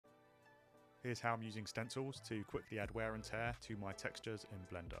Here's how I'm using stencils to quickly add wear and tear to my textures in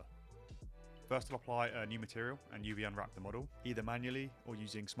Blender. First I'll apply a new material and UV unwrap the model, either manually or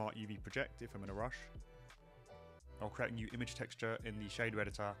using Smart UV Project if I'm in a rush. I'll create a new image texture in the shader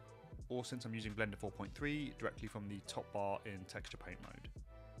editor, or since I'm using Blender 4.3, directly from the top bar in texture paint mode.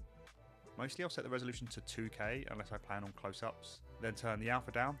 Mostly I'll set the resolution to 2K unless I plan on close-ups, then turn the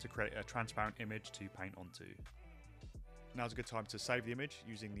alpha down to create a transparent image to paint onto. Now's a good time to save the image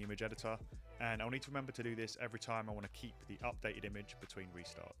using the image editor, and I'll need to remember to do this every time I want to keep the updated image between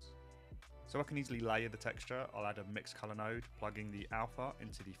restarts. So I can easily layer the texture, I'll add a mixed color node, plugging the alpha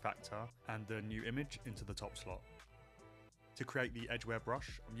into the factor and the new image into the top slot. To create the edgeware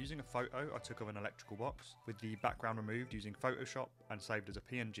brush, I'm using a photo I took of an electrical box, with the background removed using Photoshop and saved as a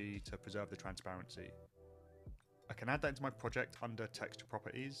PNG to preserve the transparency. I can add that into my project under Texture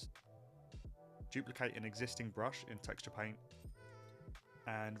Properties, duplicate an existing brush in Texture Paint,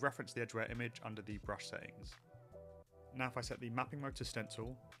 and reference the edgeware image under the brush settings. Now if I set the mapping mode to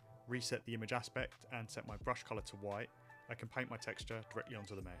Stencil, reset the image aspect and set my brush colour to white, I can paint my texture directly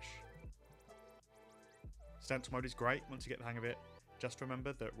onto the mesh. Stencil mode is great once you get the hang of it, just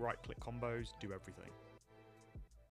remember that right click combos do everything.